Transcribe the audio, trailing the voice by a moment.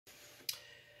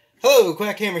Hello,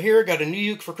 Quackhammer here. Got a new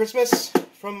uke for Christmas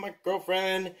from my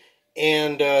girlfriend.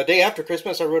 And day after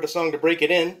Christmas, I wrote a song to break it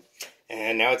in.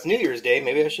 And now it's New Year's Day.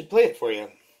 Maybe I should play it for you.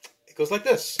 It goes like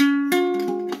this.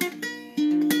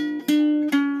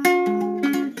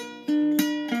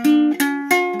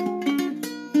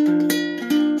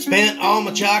 Spent all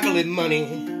my chocolate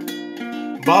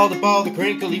money, balled up all the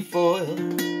crinkly foil,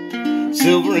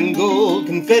 silver and gold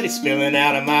confetti spilling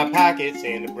out of my pockets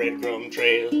and the breadcrumb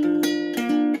trail.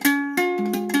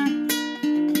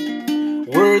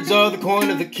 Words are the coin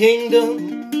of the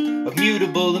kingdom, of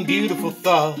mutable and beautiful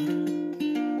thought.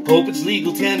 Hope it's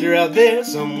legal tender out there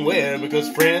somewhere, because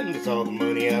friend, it's all the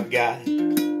money I've got.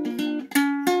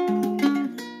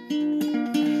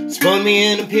 Spun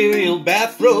me an imperial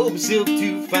bathrobe, silk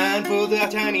too fine for the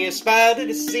tiniest spider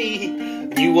to see.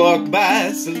 When you walk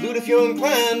by, salute if you're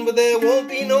inclined, but there won't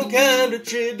be no kind of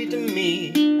tribute to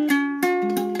me.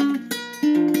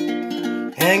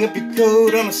 Hang up your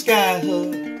coat on a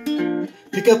skyhook,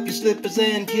 pick up your slippers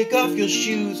and kick off your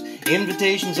shoes.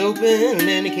 Invitation's open, in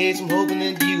any case I'm hoping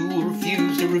that you will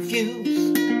refuse to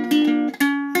refuse.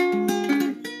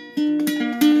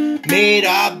 Made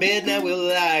our bed, now we'll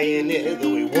lie in it,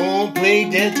 though we won't play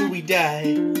dead till we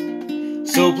die.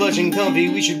 So plush and comfy,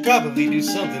 we should probably do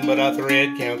something, but our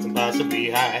thread count's impossibly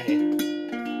high.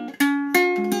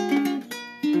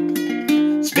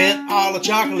 Spent all the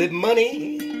chocolate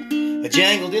money,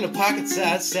 jangled in a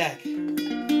pocket-sized sack.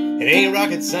 It ain't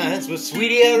rocket science, but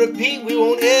sweetie, I repeat, we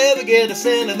won't ever get a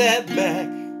cent of that back.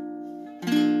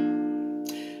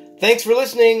 Thanks for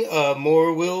listening.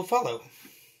 More will follow.